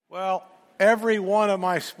Well, every one of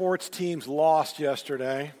my sports teams lost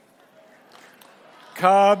yesterday.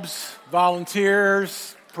 Cubs,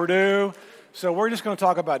 Volunteers, Purdue. So we're just going to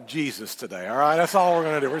talk about Jesus today, all right? That's all we're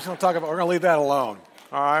going to do. We're going to leave that alone,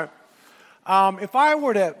 all right? If I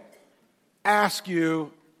were to ask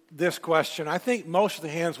you this question, I think most of the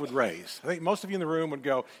hands would raise. I think most of you in the room would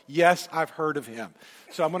go, yes, I've heard of him.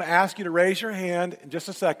 So I'm going to ask you to raise your hand in just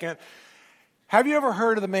a second. Have you ever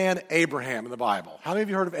heard of the man Abraham in the Bible? How many of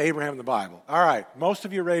you heard of Abraham in the Bible? All right, most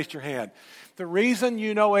of you raised your hand. The reason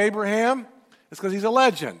you know Abraham is because he's a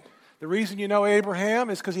legend. The reason you know Abraham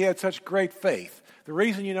is because he had such great faith. The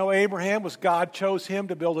reason you know Abraham was God chose him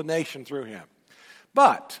to build a nation through him.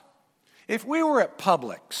 But if we were at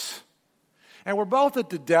Publix and we're both at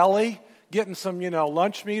the deli getting some,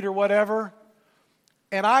 lunch meat or whatever,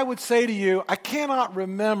 and I would say to you, I cannot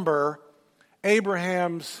remember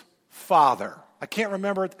Abraham's father. I can't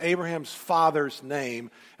remember Abraham's father's name.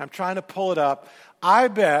 I'm trying to pull it up. I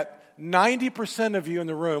bet 90% of you in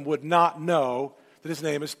the room would not know that his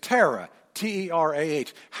name is Terah,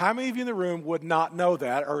 T-E-R-A-H. How many of you in the room would not know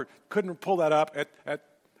that or couldn't pull that up at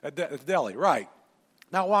the deli? Right.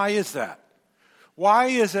 Now, why is that? Why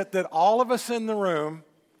is it that all of us in the room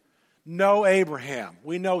know Abraham?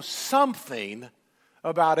 We know something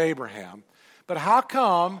about Abraham. But how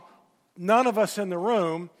come none of us in the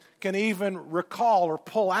room can even recall or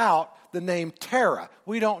pull out the name Terah?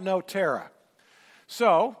 We don't know Terah.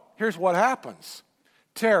 So, here's what happens.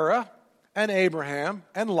 Terah and Abraham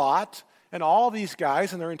and Lot and all these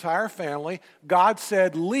guys and their entire family, God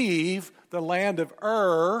said, leave the land of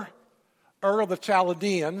Ur of the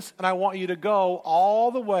Chaldeans, and I want you to go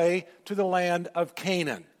all the way to the land of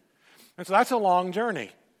Canaan. And so that's a long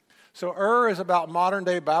journey. So Ur is about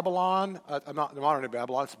modern-day Babylon, not modern-day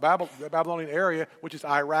Babylon, it's the Babylonian area, which is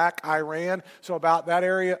Iraq, Iran. So about that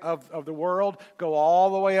area of the world, go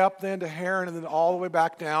all the way up then to Haran and then all the way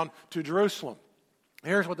back down to Jerusalem.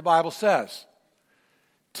 Here's what the Bible says.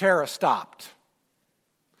 Terah stopped.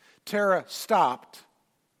 Terah stopped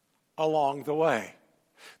along the way.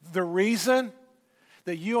 The reason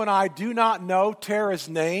that you and I do not know Terah's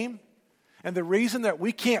name and the reason that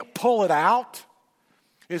we can't pull it out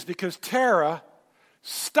is because Terah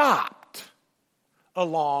stopped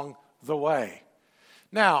along the way.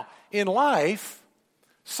 Now, in life,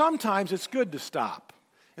 sometimes it's good to stop.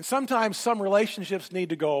 And sometimes some relationships need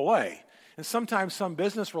to go away. And sometimes some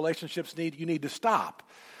business relationships you need to stop.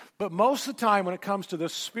 But most of the time when it comes to the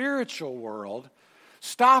spiritual world,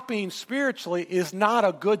 stopping spiritually is not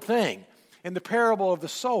a good thing. In the parable of the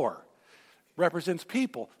sower, represents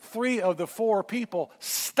people. 3 of the 4 people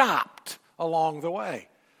stopped along the way.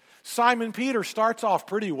 Simon Peter starts off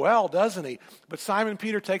pretty well, doesn't he? But Simon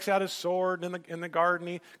Peter takes out his sword in the garden.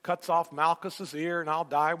 He cuts off Malchus's ear, and I'll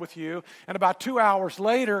die with you. And about 2 hours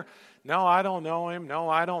later, no, I don't know him. No,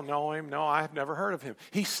 I don't know him. No, I've never heard of him.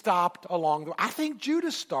 He stopped along the way. I think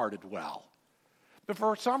Judas started well. But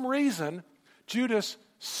for some reason, Judas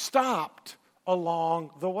stopped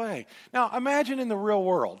along the way. Now, imagine in the real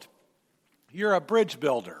world, you're a bridge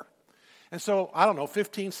builder. And so,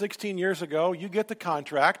 15, 16 years ago, you get the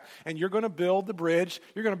contract, and you're going to build the bridge.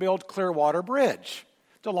 You're going to build Clearwater Bridge.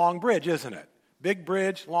 It's a long bridge, isn't it? Big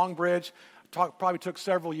bridge, long bridge. Probably took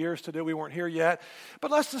several years to do. We weren't here yet. But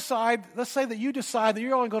let's say that you decide that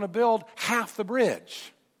you're only going to build half the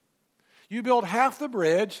bridge. You build half the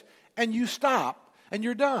bridge, and you stop, and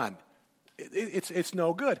you're done. It's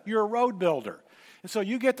no good. You're a road builder. And so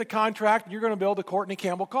you get the contract, and you're going to build the Courtney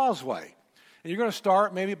Campbell Causeway. And you're going to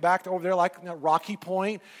start maybe back over there like Rocky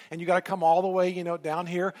Point, and you got to come all the way, down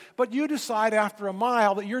here. But you decide after a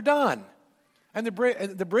mile that you're done. And the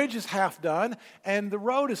bridge is half done, and the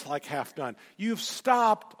road is like half done. You've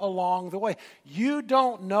stopped along the way. You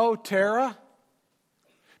don't know Terah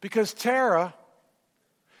because Terah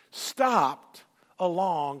stopped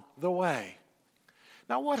along the way.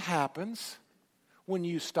 Now, what happens when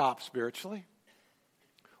you stop spiritually?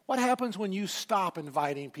 What happens when you stop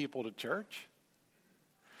inviting people to church?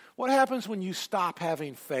 What happens when you stop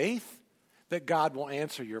having faith that God will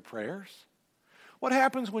answer your prayers? What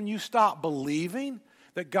happens when you stop believing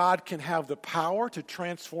that God can have the power to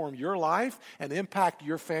transform your life and impact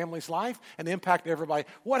your family's life and impact everybody?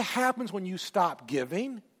 What happens when you stop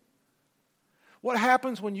giving? What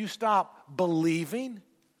happens when you stop believing?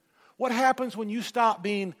 What happens when you stop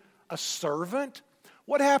being a servant?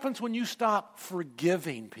 What happens when you stop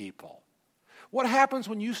forgiving people? What happens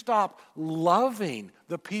when you stop loving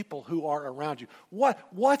the people who are around you?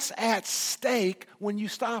 What's at stake when you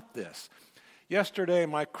stop this? Yesterday,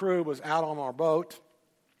 my crew was out on our boat,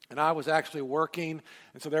 and I was actually working,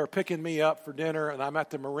 and so they were picking me up for dinner, and I'm at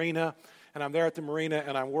the marina, and I'm there at the marina,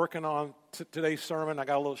 and I'm working on today's sermon. I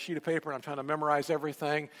got a little sheet of paper, and I'm trying to memorize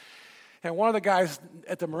everything. And one of the guys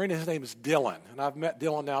at the marina, his name is Dylan. And I've met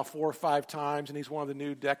Dylan now 4 or 5 times, and he's one of the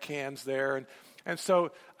new deckhands there. And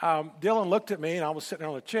so Dylan looked at me, and I was sitting there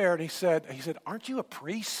on the chair, and he said, "Aren't you a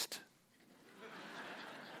priest?"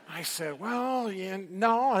 I said, "Well, yeah,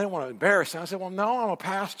 no." I didn't want to embarrass him. I said, "Well, no, I'm a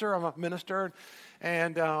pastor. I'm a minister."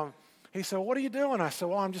 And he said, "What are you doing?" I said,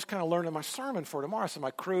 "Well, I'm just kind of learning my sermon for tomorrow." So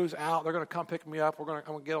my crew's out. They're going to come pick me up. I'm going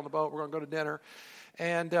to get on the boat. We're going to go to dinner.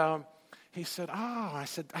 And he said, I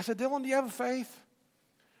said, "Dylan, do you have faith?"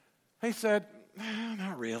 He said,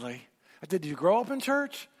 "Not really." I said, "Did you grow up in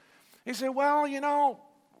church?" He said, "Well,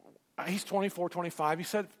 he's 24, 25. He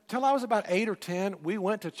said, till I was about 8 or 10, we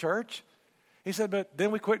went to church." He said, "But then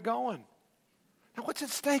we quit going." Now, what's at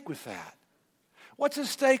stake with that? What's at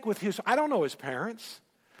stake with I don't know his parents,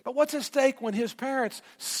 but what's at stake when his parents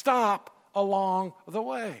stop along the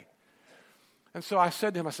way? And so I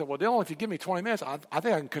said to him, "Well, Dylan, if you give me 20 minutes, I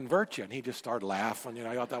think I can convert you." And he just started laughing.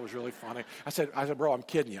 I thought that was really funny. I said, "Bro, I'm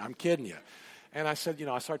kidding you. And I said,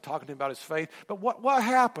 I started talking to him about his faith. But what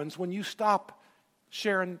happens when you stop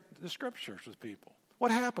sharing the scriptures with people? What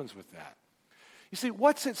happens with that? You see,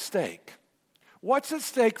 what's at stake? What's at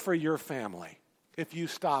stake for your family if you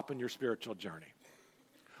stop in your spiritual journey?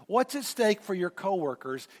 What's at stake for your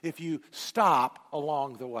coworkers if you stop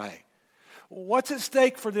along the way? What's at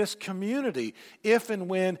stake for this community if and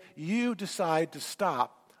when you decide to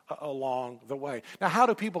stop along the way? Now, how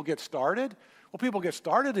do people get started? Well, people get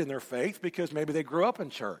started in their faith because maybe they grew up in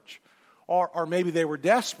church. Or maybe they were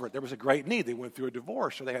desperate. There was a great need. They went through a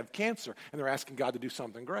divorce or they had cancer and they're asking God to do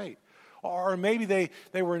something great. Or maybe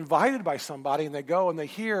they were invited by somebody and they go and they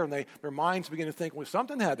hear and their minds begin to think, well,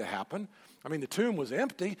 something had to happen. I mean, the tomb was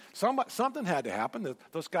empty. Something had to happen.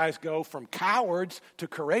 Those guys go from cowards to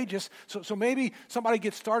courageous. So maybe somebody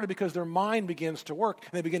gets started because their mind begins to work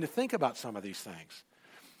and they begin to think about some of these things.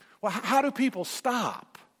 Well, how do people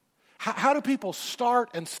stop? How do people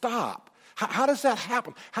start and stop? How does that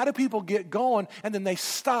happen? How do people get going and then they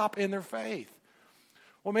stop in their faith?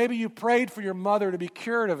 Well, maybe you prayed for your mother to be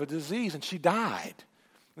cured of a disease and she died.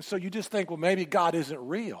 And so you just think, well, maybe God isn't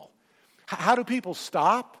real. How do people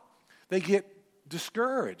stop? They get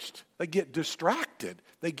discouraged. They get distracted.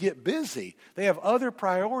 They get busy. They have other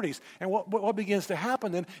priorities. And what begins to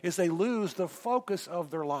happen then is they lose the focus of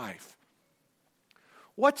their life.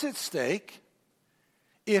 What's at stake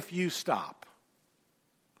if you stop?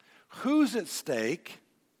 Who's at stake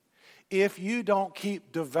if you don't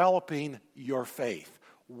keep developing your faith?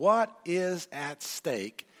 What is at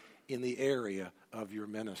stake in the area of your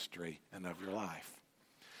ministry and of your life?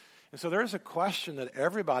 And so there's a question that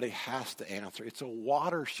everybody has to answer. It's a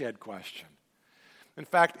watershed question. In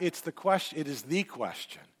fact, it is the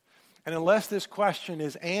question. And unless this question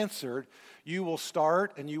is answered, you will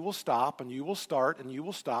start and you will stop and you will start and you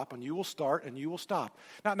will stop and you will start and you will stop.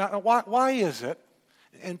 Now why is it,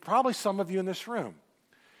 and probably some of you in this room,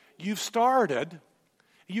 you've started,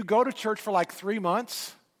 you go to church for like 3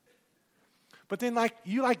 months, but then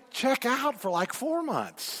you check out for like 4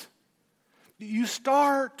 months. You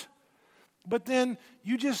start, but then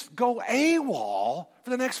you just go AWOL for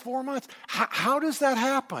the next 4 months. How does that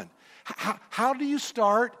happen? How do you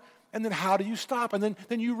start, and then how do you stop? And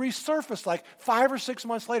then you resurface like 5 or 6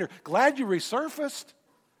 months later. Glad you resurfaced,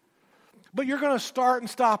 but you're going to start and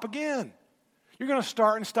stop again. You're going to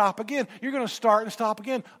start and stop again. You're going to start and stop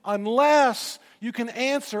again unless you can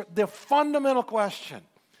answer the fundamental question.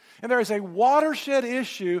 And there is a watershed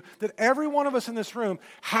issue that every one of us in this room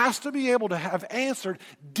has to be able to have answered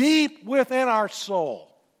deep within our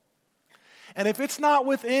soul. And if it's not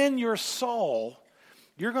within your soul,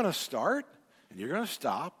 you're going to start, and you're going to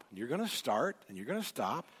stop, and you're going to start, and you're going to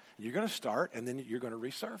stop, and you're going to start, and then you're going to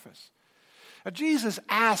resurface. Now, Jesus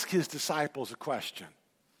asked his disciples a question.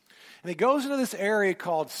 And he goes into this area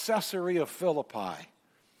called Caesarea Philippi.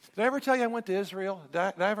 Did I ever tell you I went to Israel? Did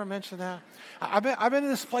I ever mention that? I've been in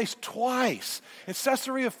this place twice. And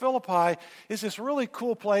Caesarea Philippi is this really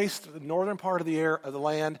cool place, the northern part of the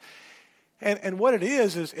land. And what it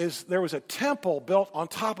is there was a temple built on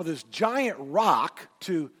top of this giant rock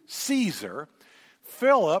to Caesar.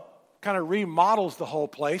 Philip kind of remodels the whole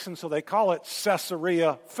place, and so they call it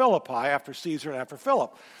Caesarea Philippi after Caesar and after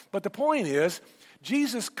Philip. But the point is,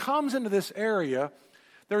 Jesus comes into this area.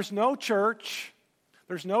 There's no church.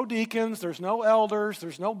 There's no deacons, there's no elders,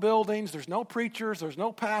 there's no buildings, there's no preachers, there's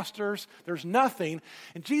no pastors, there's nothing.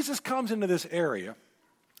 And Jesus comes into this area,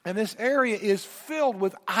 and this area is filled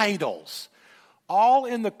with idols. All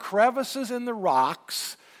in the crevices in the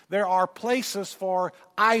rocks, there are places for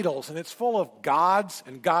idols, and it's full of gods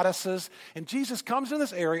and goddesses. And Jesus comes in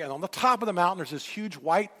this area, and on the top of the mountain, there's this huge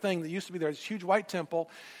white thing that used to be there, this huge white temple,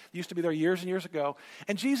 used to be there years and years ago.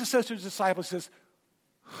 And Jesus says to his disciples, he says,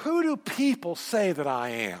 who do people say that I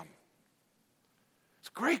am? It's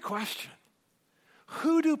a great question.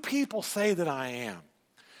 Who do people say that I am?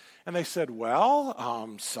 And they said,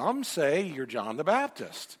 well, some say you're John the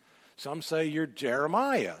Baptist. Some say you're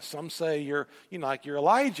Jeremiah. Some say you're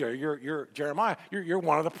Elijah. You're Jeremiah. You're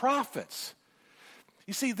one of the prophets.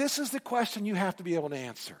 You see, this is the question you have to be able to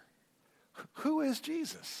answer. Who is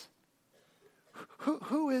Jesus?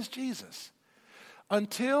 Who is Jesus?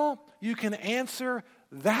 Until you can answer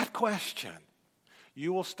that question,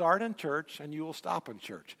 you will start in church and you will stop in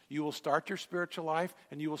church. You will start your spiritual life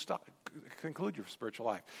and you will conclude your spiritual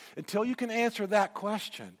life. Until you can answer that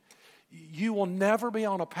question, you will never be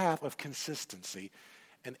on a path of consistency,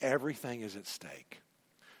 and everything is at stake.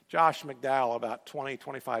 Josh McDowell, about 20,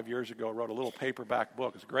 25 years ago, wrote a little paperback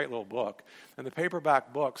book. It's a great little book. And the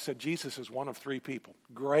paperback book said Jesus is one of three people.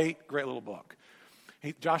 Great, great little book.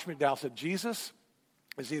 Josh McDowell said Jesus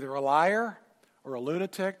is either a liar or a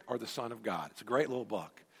lunatic or the Son of God. It's a great little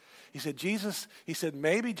book. He said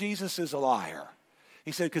maybe Jesus is a liar.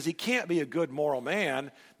 He said, because he can't be a good moral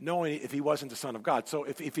man knowing if he wasn't the Son of God. So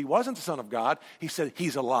if he wasn't the Son of God, he said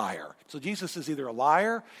he's a liar. So Jesus is either a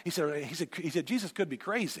liar. He said Jesus could be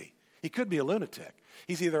crazy. He could be a lunatic.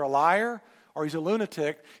 He's either a liar or he's a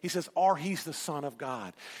lunatic. He says, or he's the Son of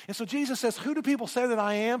God. And so Jesus says, who do people say that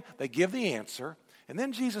I am? They give the answer. And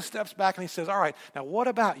then Jesus steps back and he says, all right, now what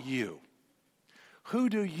about you? Who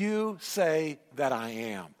do you say that I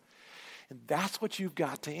am? And that's what you've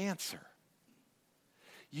got to answer.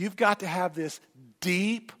 You've got to have this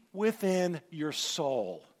deep within your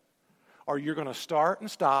soul, or you're going to start and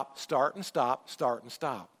stop, start and stop, start and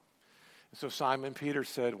stop. And so Simon Peter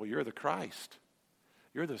said, well, you're the Christ.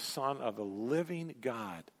 You're the Son of the living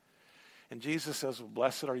God. And Jesus says, well,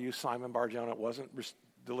 blessed are you, Simon Bar-Jonah. It wasn't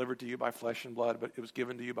delivered to you by flesh and blood, but it was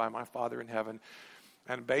given to you by my Father in heaven.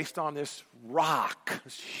 And based on this rock,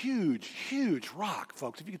 this huge, huge rock,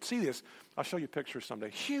 folks, if you could see this, I'll show you pictures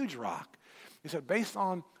someday. Huge rock. He said, based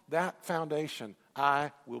on that foundation,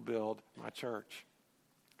 I will build my church.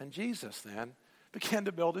 And Jesus then began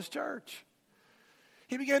to build his church.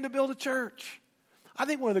 He began to build a church. I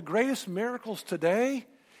think one of the greatest miracles today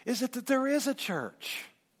is that there is a church.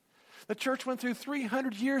 The church went through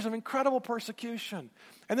 300 years of incredible persecution.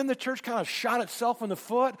 And then the church kind of shot itself in the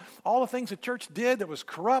foot. All the things the church did that was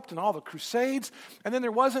corrupt and all the crusades. And then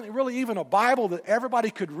there wasn't really even a Bible that everybody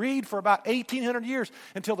could read for about 1,800 years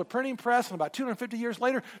until the printing press, and about 250 years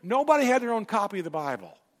later, nobody had their own copy of the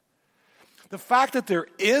Bible. The fact that there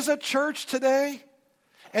is a church today,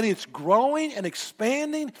 and it's growing and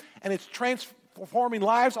expanding, and it's transforming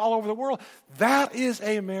lives all over the world, that is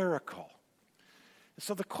a miracle.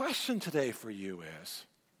 So the question today for you is,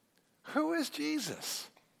 who is Jesus?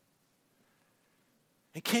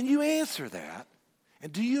 And can you answer that?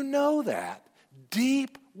 And do you know that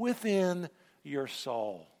deep within your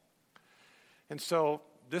soul? And so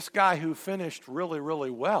this guy who finished really, really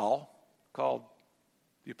well, called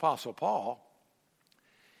the Apostle Paul,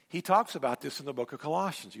 he talks about this in the book of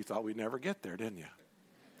Colossians. You thought we'd never get there, didn't you?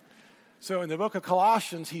 So in the book of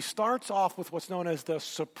Colossians, he starts off with what's known as the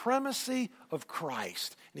supremacy of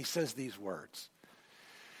Christ. And he says these words.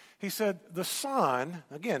 He said, the Son,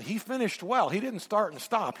 again, he finished well. He didn't start and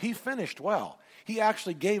stop. He finished well. He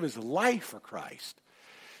actually gave his life for Christ.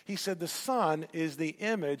 He said, the Son is the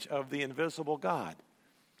image of the invisible God.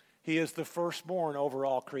 He is the firstborn over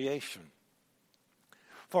all creation.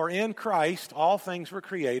 For in Christ all things were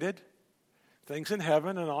created, things in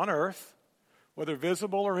heaven and on earth, whether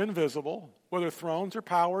visible or invisible, whether thrones or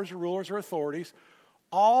powers or rulers or authorities,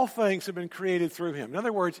 all things have been created through him. In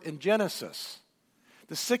other words, in Genesis,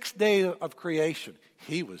 the sixth day of creation,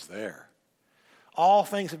 he was there. All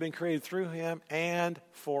things have been created through him and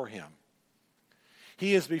for him.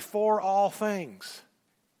 He is before all things.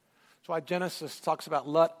 That's why Genesis talks about,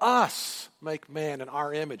 let us make man in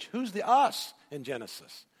our image. Who's the us in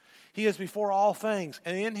Genesis? He is before all things,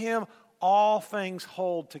 and in him all things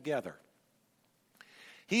hold together.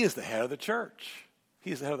 He is the head of the church.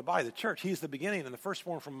 He is the head of the body, the church. He is the beginning and the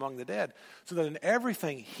firstborn from among the dead, so that in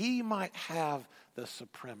everything he might have the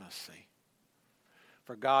supremacy.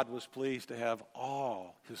 For God was pleased to have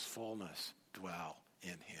all his fullness dwell in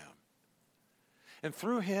him. And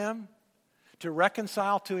through him to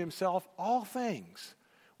reconcile to himself all things,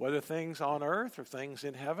 whether things on earth or things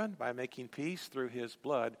in heaven, by making peace through his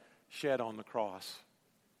blood shed on the cross.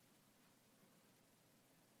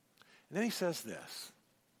 And then he says this.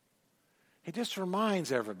 he just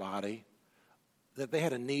reminds everybody that they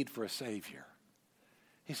had a need for a Savior.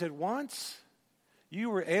 He said, once you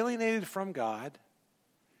were alienated from God,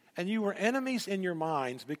 and you were enemies in your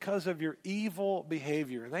minds because of your evil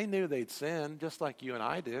behavior. And they knew they'd sinned, just like you and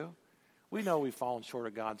I do. We know we've fallen short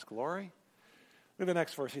of God's glory. Look at the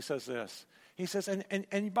next verse. He says this. He says,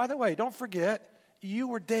 and by the way, don't forget, you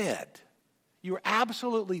were dead. You were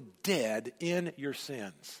absolutely dead in your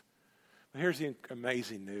sins. But here's the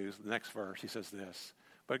amazing news. The next verse, he says this.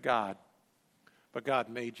 But God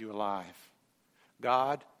made you alive.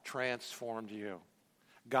 God transformed you.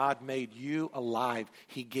 God made you alive.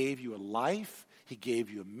 He gave you a life. He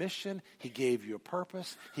gave you a mission. He gave you a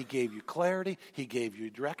purpose. He gave you clarity. He gave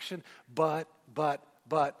you direction. But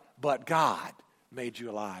God made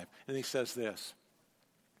you alive. And he says this.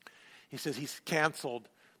 He says he's canceled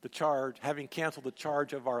the charge, having canceled the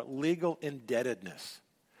charge of our legal indebtedness,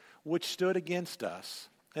 which stood against us,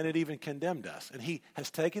 and it even condemned us. And he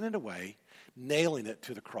has taken it away, nailing it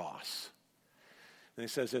to the cross. And he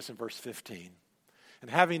says this in verse 15. And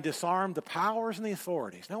having disarmed the powers and the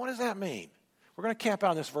authorities. Now, what does that mean? We're going to camp out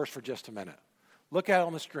on this verse for just a minute. Look at it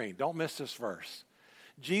on the screen. Don't miss this verse.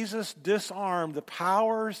 Jesus disarmed the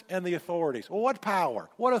powers and the authorities. Well, what power?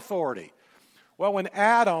 What authority? Well, when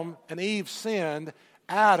Adam and Eve sinned,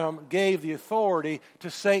 Adam gave the authority to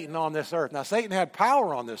Satan on this earth. Now, Satan had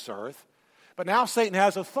power on this earth, but now Satan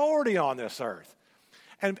has authority on this earth.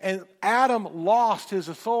 And Adam lost his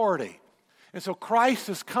authority. And so Christ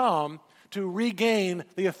has come to regain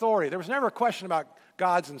the authority. There was never a question about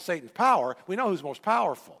God's and Satan's power. We know who's most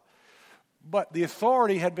powerful. But the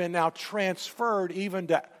authority had been now transferred even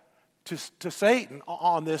to Satan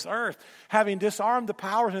on this earth. Having disarmed the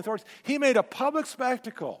powers and authorities, he made a public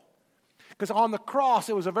spectacle. Because on the cross,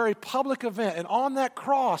 it was a very public event. And on that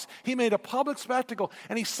cross, he made a public spectacle.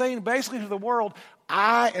 And he's saying basically to the world,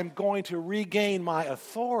 I am going to regain my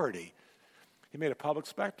authority. He made a public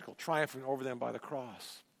spectacle, triumphing over them by the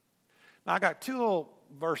cross. Now, I got two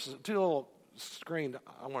little screens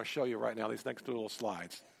I want to show you right now, these next two little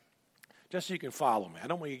slides, just so you can follow me. I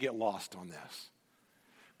don't want you to get lost on this.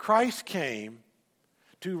 Christ came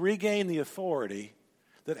to regain the authority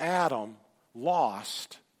that Adam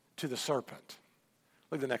lost to the serpent.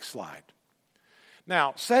 Look at the next slide.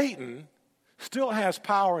 Now, Satan still has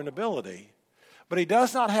power and ability, but he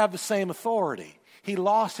does not have the same authority. He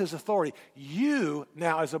lost his authority. You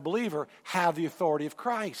now as a believer have the authority of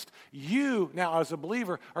Christ. You now as a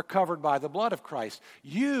believer are covered by the blood of Christ.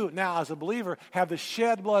 You now as a believer have the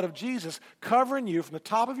shed blood of Jesus covering you from the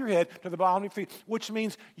top of your head to the bottom of your feet, which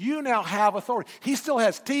means you now have authority. He still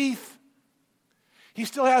has teeth. He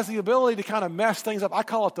still has the ability to kind of mess things up. I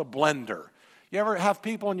call it the blender. You ever have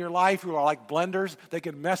people in your life who are like blenders? They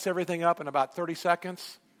can mess everything up in about 30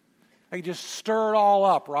 seconds. They can just stir it all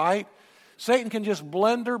up, right? Satan can just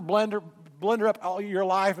blender up all your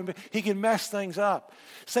life, and he can mess things up.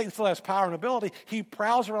 Satan still has power and ability. He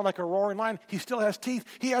prowls around like a roaring lion. He still has teeth.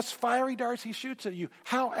 He has fiery darts he shoots at you.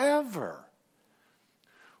 However,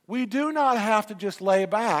 we do not have to just lay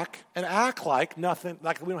back and act like nothing,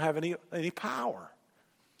 like we don't have any power.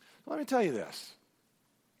 Let me tell you this.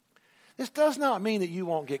 This does not mean that you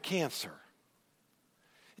won't get cancer.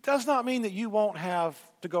 It does not mean that you won't have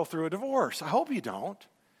to go through a divorce. I hope you don't.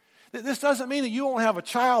 This doesn't mean that you won't have a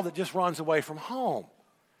child that just runs away from home.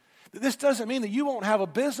 This doesn't mean that you won't have a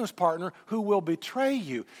business partner who will betray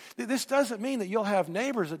you. This doesn't mean that you'll have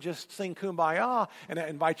neighbors that just sing Kumbaya and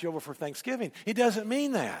invite you over for Thanksgiving. It doesn't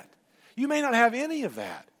mean that. You may not have any of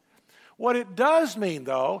that. What it does mean,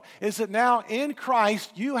 though, is that now in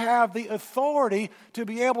Christ you have the authority to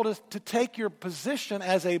be able to take your position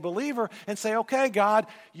as a believer and say, okay, God,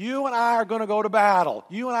 you and I are going to go to battle.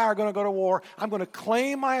 You and I are going to go to war. I'm going to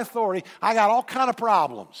claim my authority. I got all kind of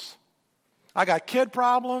problems. I got kid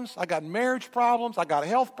problems. I got marriage problems. I got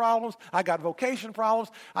health problems. I got vocation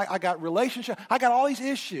problems. I got relationship. I got all these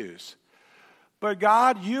issues. But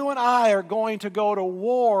God, you and I are going to go to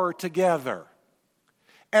war together.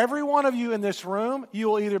 Every one of you in this room, you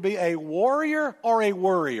will either be a warrior or a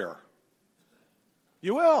worrier.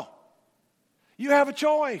 You will. You have a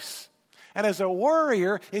choice. And as a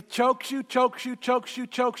worrier, it chokes you,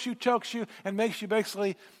 and makes you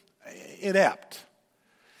basically inept.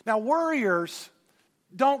 Now, worriers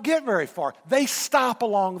don't get very far. They stop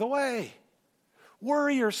along the way.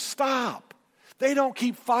 Worriers stop. They don't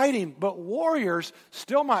keep fighting, but warriors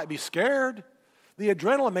still might be scared. The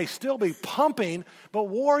adrenaline may still be pumping, but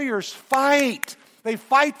warriors fight. They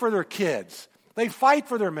fight for their kids. They fight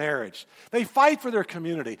for their marriage. They fight for their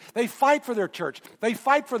community. They fight for their church. They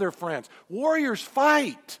fight for their friends. Warriors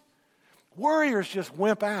fight. Warriors just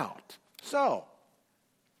wimp out. So,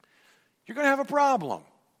 You're going to have a problem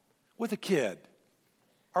with a kid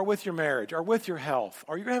or with your marriage or with your health,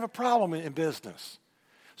 or you're going to have a problem in business.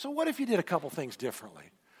 So what if you did a couple things differently?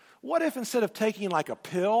 What if instead of taking like a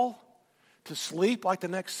pill to sleep like the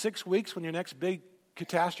next 6 weeks when your next big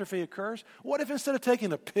catastrophe occurs, what if instead of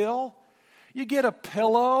taking a pill, you get a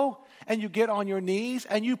pillow and you get on your knees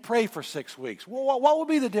and you pray for 6 weeks? Well, what would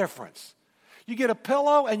be the difference? You get a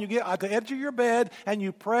pillow and you get at the edge of your bed and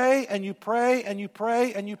you pray and you pray and you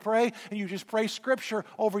pray and you pray and you just pray scripture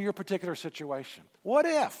over your particular situation. What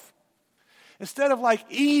if instead of like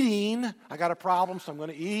eating, I got a problem, so I'm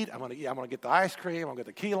going to eat. I'm going to get the ice cream. I'm going to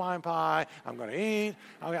get the key lime pie. I'm going to eat.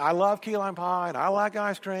 I love key lime pie and I like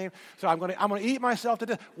ice cream, so I'm going to eat myself to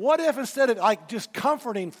death. What if instead of like just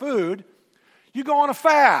comforting food, you go on a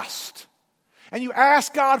fast and you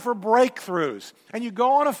ask God for breakthroughs and you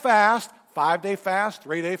go on a fast, 5-day fast,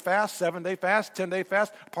 3-day fast, 7-day fast, 10-day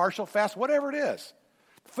fast, partial fast, whatever it is.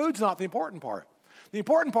 Food's not the important part. The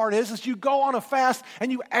important part is you go on a fast and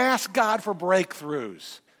you ask God for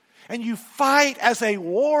breakthroughs. And you fight as a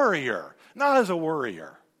warrior, not as a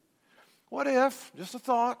worrier. What if, just a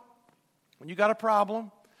thought, when you got a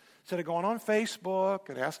problem, instead of going on Facebook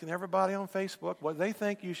and asking everybody on Facebook what they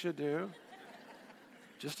think you should do,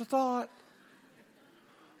 just a thought.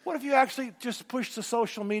 What if you actually just push the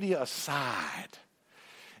social media aside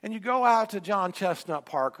and you go out to John Chestnut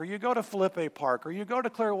Park, or you go to Felipe Park, or you go to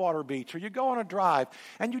Clearwater Beach, or you go on a drive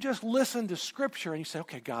and you just listen to Scripture and you say,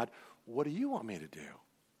 okay, God, what do you want me to do?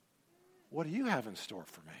 What do you have in store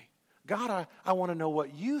for me? God, I want to know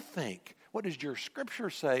what you think. What does your Scripture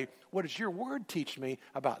say? What does your Word teach me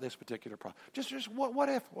about this particular problem? Just what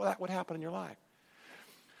if that would happen in your life?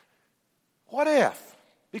 What if?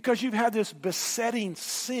 Because you've had this besetting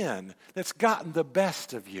sin that's gotten the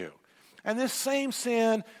best of you. And this same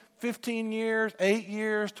sin, 15 years, 8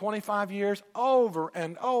 years, 25 years, over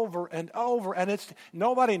and over and over. And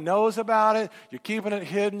nobody knows about it. You're keeping it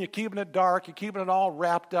hidden. You're keeping it dark. You're keeping it all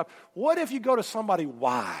wrapped up. What if you go to somebody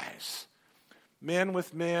wise? Men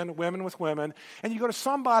with men, women with women. And you go to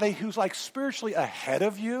somebody who's like spiritually ahead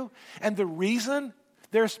of you. And the reason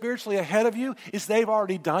they're spiritually ahead of you is they've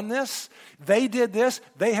already done this. They did this.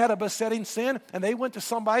 They had a besetting sin, and they went to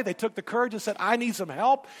somebody. They took the courage and said, I need some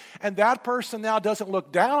help. And that person now doesn't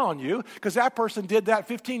look down on you because that person did that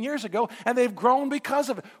 15 years ago, and they've grown because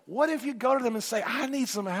of it. What if you go to them and say, I need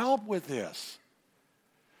some help with this?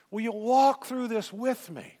 Will you walk through this with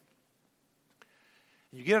me?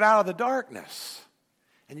 You get it out of the darkness,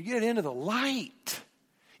 and you get it into the light.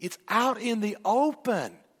 It's out in the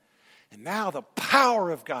open. And now the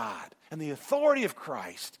power of God and the authority of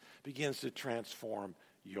Christ begins to transform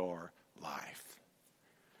your life.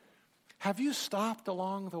 Have you stopped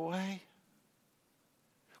along the way?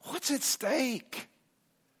 What's at stake?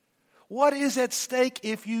 What is at stake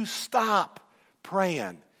if you stop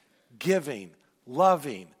praying, giving,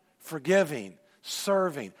 loving, forgiving,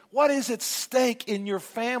 serving? What is at stake in your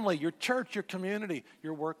family, your church, your community,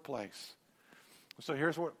 your workplace? So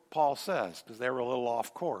here's what Paul says, because they were a little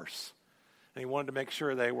off course. And he wanted to make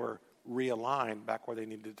sure they were realigned back where they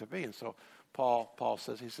needed to be. And so Paul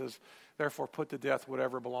says, therefore put to death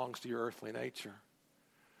whatever belongs to your earthly nature.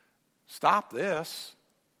 Stop this.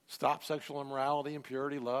 Stop sexual immorality,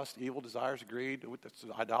 impurity, lust, evil desires, greed, that's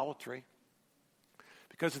idolatry.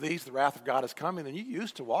 Because of these, the wrath of God is coming. And you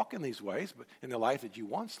used to walk in these ways, but in the life that you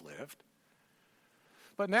once lived.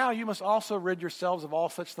 But now you must also rid yourselves of all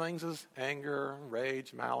such things as anger,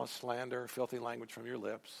 rage, malice, slander, filthy language from your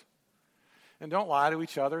lips. And don't lie to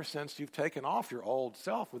each other, since you've taken off your old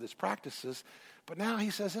self with its practices. But now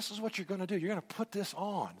he says, this is what you're going to do. You're going to put this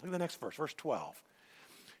on. Look at the next verse, verse 12.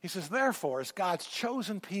 He says, therefore, as God's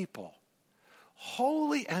chosen people,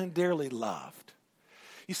 holy and dearly loved.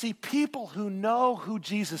 You see, people who know who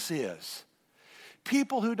Jesus is,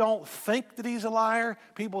 people who don't think that he's a liar,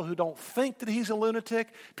 people who don't think that he's a lunatic,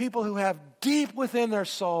 people who have deep within their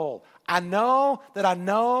soul, I know that I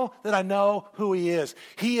know that I know who he is.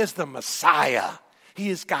 He is the Messiah. He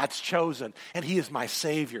is God's chosen, and he is my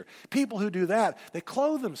Savior. People who do that, they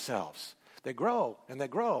clothe themselves. They grow, and they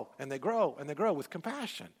grow, and they grow, and they grow with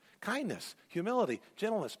compassion, kindness, humility,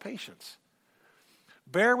 gentleness, patience.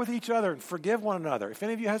 Bear with each other and forgive one another. If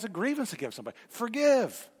any of you has a grievance against somebody,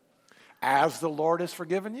 forgive. As the Lord has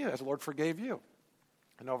forgiven you, as the Lord forgave you.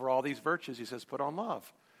 And over all these virtues, he says, put on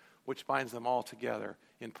love, which binds them all together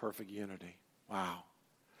in perfect unity. Wow.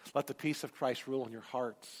 Let the peace of Christ rule in your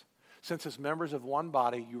hearts. Since as members of one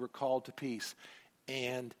body, you were called to peace.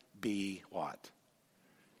 And be what?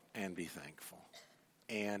 And be thankful.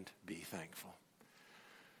 And be thankful.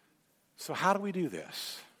 So how do we do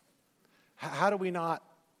this? How do we not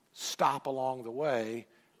stop along the way?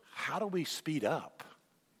 how do we speed up?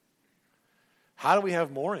 How do we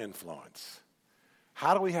have more influence?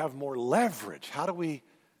 How do we have more leverage? How do we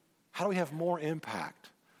have more impact?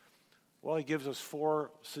 Well, he gives us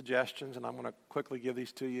 4 suggestions, and I'm going to quickly give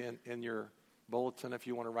these to you in your bulletin if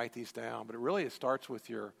you want to write these down. But it starts with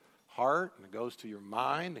your heart, and it goes to your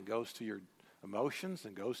mind, and goes to your emotions,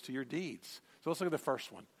 and goes to your deeds. So let's look at the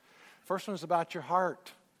first one. First one is about your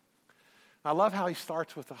heart. I love how he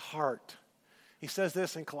starts with the heart. He says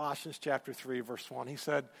this in Colossians chapter 3, verse 1. He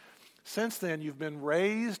said, "Since then you've been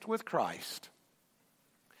raised with Christ.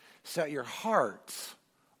 Set your hearts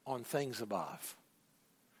on things above."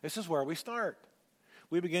 This is where we start.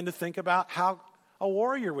 We begin to think about how a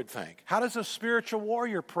warrior would think. How does a spiritual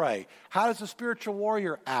warrior pray? How does a spiritual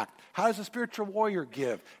warrior act? How does a spiritual warrior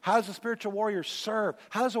give? How does a spiritual warrior serve?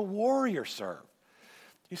 How does a warrior serve?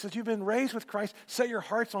 He says, you've been raised with Christ. Set your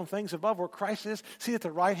hearts on things above where Christ is. See at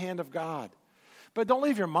the right hand of God. But don't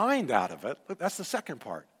leave your mind out of it. Look, that's the second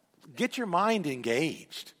part. Get your mind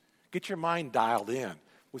engaged. Get your mind dialed in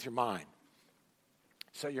with your mind.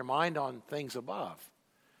 Set your mind on things above,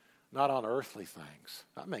 not on earthly things.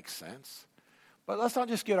 That makes sense. But let's not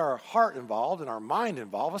just get our heart involved and our mind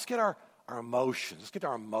involved. Let's get our emotions. Let's get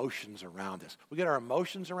our emotions around this. We get our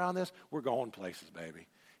emotions around this, we're going places, baby.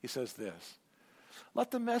 He says this,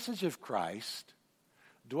 let the message of Christ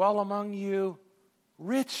dwell among you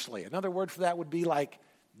richly. Another word for that would be like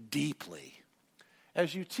deeply.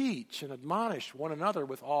 As you teach and admonish one another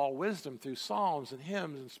with all wisdom through psalms and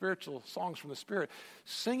hymns and spiritual songs from the Spirit,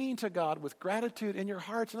 singing to God with gratitude in your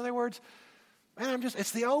hearts. In other words, man,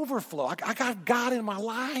 it's the overflow. I got God in my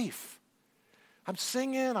life. I'm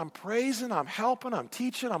singing, I'm praising, I'm helping, I'm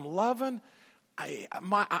teaching, I'm loving.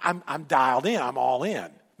 I'm dialed in, I'm all in.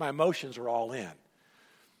 My emotions are all in.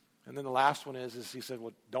 And then the last one is he said,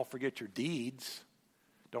 well, don't forget your deeds.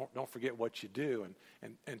 Don't forget what you do.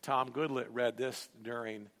 And Tom Goodlett read this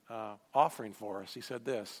during offering for us. He said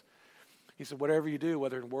this. He said, whatever you do,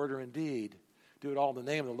 whether in word or in deed, do it all in the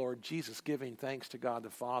name of the Lord Jesus, giving thanks to God the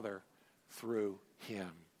Father through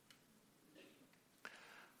him.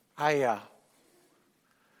 I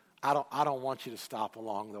don't want you to stop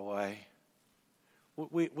along the way.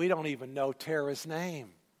 We don't even know Tara's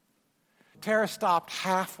name. Tara stopped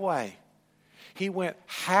halfway. He went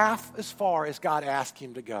half as far as God asked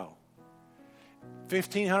him to go.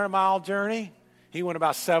 1,500-mile journey, he went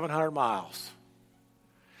about 700 miles.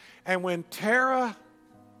 And when Tara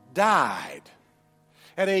died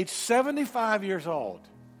at age 75 years old,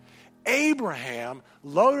 Abraham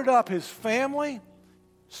loaded up his family,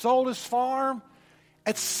 sold his farm.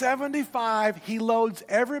 At 75, he loads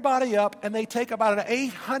everybody up, and they take about an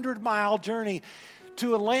 800-mile journey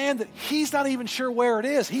to a land that he's not even sure where it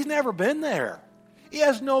is. He's never been there. He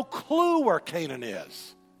has no clue where Canaan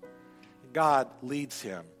is. God leads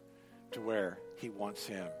him to where he wants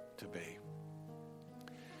him to be.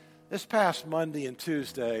 This past Monday and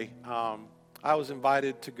Tuesday, I was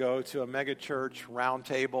invited to go to a megachurch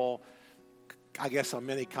roundtable, I guess a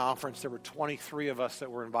mini conference. There were 23 of us that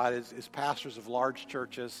were invited as pastors of large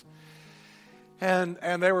churches. And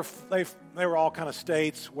they were all kind of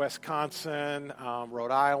states, Wisconsin,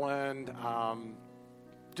 Rhode Island,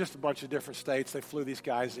 just a bunch of different states. They flew these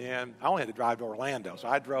guys in. I only had to drive to Orlando, so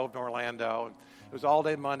I drove to Orlando. It was all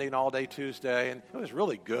day Monday and all day Tuesday, and it was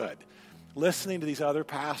really good. Listening to these other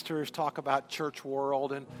pastors talk about church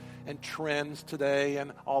world and trends today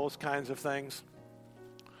and all those kinds of things.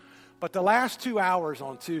 But the last 2 hours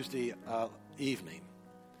on Tuesday evening,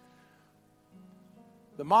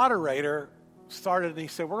 the moderator started and he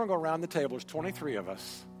said, we're going to go around the table. There's 23 of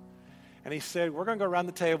us. And he said, we're going to go around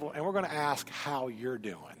the table and we're going to ask how you're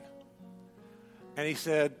doing. And he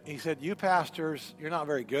said, you pastors, you're not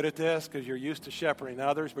very good at this because you're used to shepherding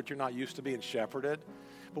others, but you're not used to being shepherded.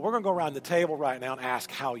 But we're going to go around the table right now and ask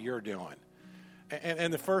how you're doing.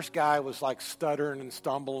 And the first guy was like stuttering and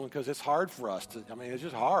stumbling because it's hard for us it's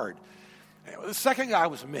just hard. And the second guy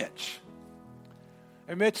was Mitch.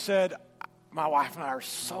 And Mitch said, my wife and I are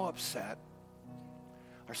so upset.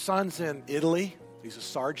 Our son's in Italy. He's a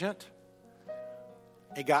sergeant.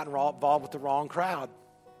 He got involved with the wrong crowd.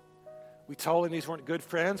 We told him these weren't good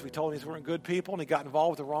friends. We told him these weren't good people, and he got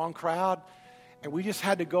involved with the wrong crowd. And we just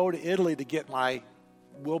had to go to Italy to get my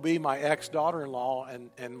ex-daughter-in-law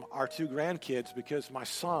and our 2 grandkids because my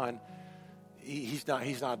son, he's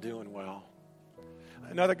not doing well.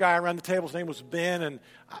 Another guy around the table, his name was Ben, and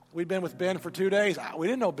we'd been with Ben for 2 days. We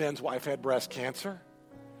didn't know Ben's wife had breast cancer.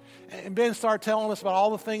 And Ben started telling us about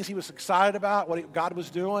all the things he was excited about, what God was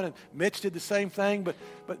doing, and Mitch did the same thing,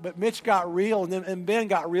 but Mitch got real, and Ben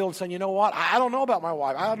got real and said, you know what, I don't know about my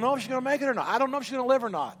wife. I don't know if she's going to make it or not. I don't know if she's going to live or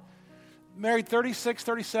not. married 36,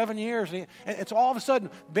 37 years. And it's all of a sudden,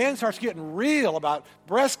 Ben starts getting real about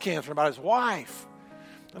breast cancer, about his wife.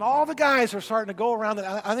 And all the guys are starting to go around.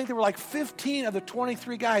 I think there were like 15 of the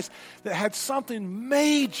 23 guys that had something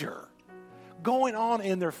major going on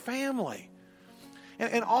in their family.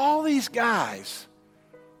 And all these guys,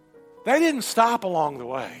 they didn't stop along the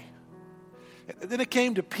way. Then it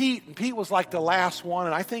came to Pete, and Pete was like the last one,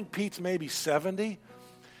 and I think Pete's maybe 70.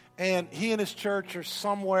 And he and his church are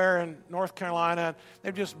somewhere in North Carolina.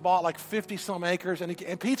 They've just bought like 50-some acres, and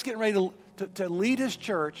Pete's getting ready to lead his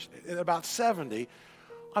church at about 70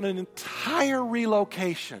 on an entire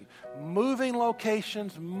relocation, moving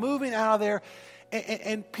locations, moving out of there.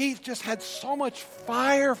 And Pete just had so much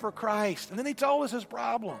fire for Christ. And then he told us his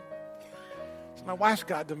problem. He said, my wife's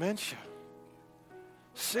got dementia,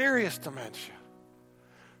 serious dementia.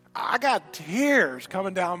 I got tears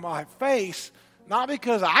coming down my face, not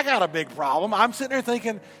because I got a big problem. I'm sitting there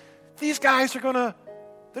thinking, these guys they're not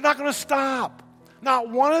going to stop. Not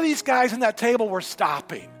one of these guys in that table were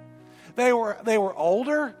stopping. They were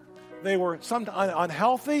older. They were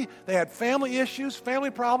unhealthy. They had family issues, family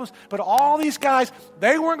problems. But all these guys,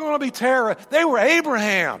 they weren't going to be Terah. They were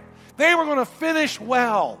Abraham. They were going to finish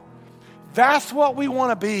well. That's what we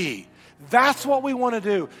want to be. That's what we want to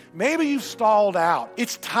do. Maybe you've stalled out.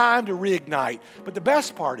 It's time to reignite. But the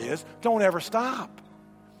best part is, don't ever stop.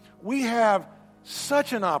 We have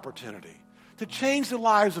such an opportunity to change the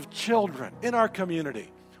lives of children in our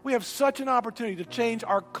community. We have such an opportunity to change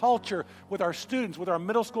our culture with our students, with our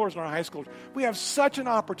middle schoolers and our high schoolers. We have such an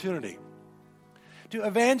opportunity to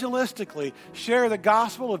evangelistically share the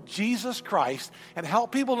gospel of Jesus Christ and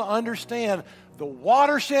help people to understand the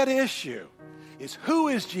watershed issue is who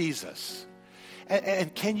is Jesus?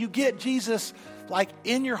 And can you get Jesus like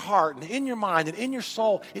in your heart and in your mind and in your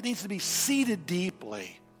soul? It needs to be seated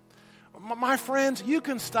deeply. My friends, you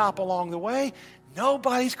can stop along the way.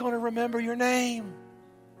 Nobody's going to remember your name.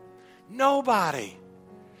 Nobody.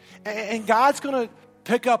 And God's going to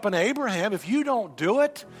pick up an Abraham. If you don't do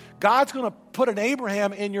it, God's going to put an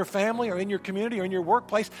Abraham in your family or in your community or in your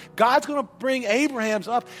workplace. God's going to bring Abrahams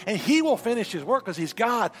up, and he will finish his work because he's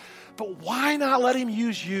God. But why not let him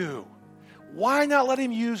use you? Why not let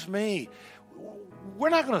him use me? We're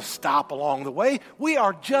not going to stop along the way. We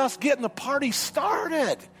are just getting the party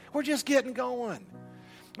started. We're just getting going.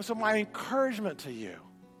 And so my encouragement to you,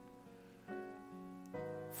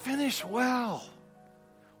 finish well,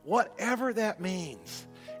 whatever that means.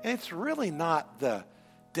 And it's really not the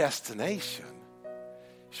destination.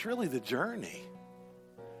 It's really the journey.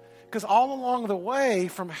 Because all along the way,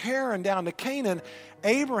 from Haran down to Canaan,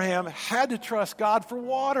 Abraham had to trust God for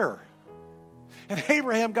water. And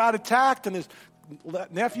Abraham got attacked, and his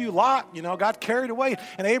nephew Lot, got carried away.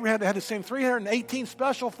 And Abraham had to send 318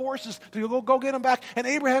 special forces to go get him back. And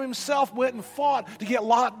Abraham himself went and fought to get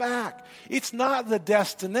Lot back. It's not the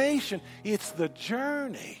destination, it's the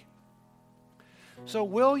journey. So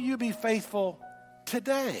will you be faithful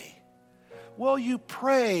today? Will you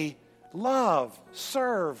pray, love,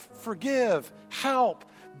 serve, forgive, help,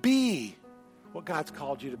 be what God's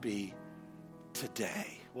called you to be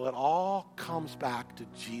today? Well, it all comes back to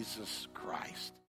Jesus Christ.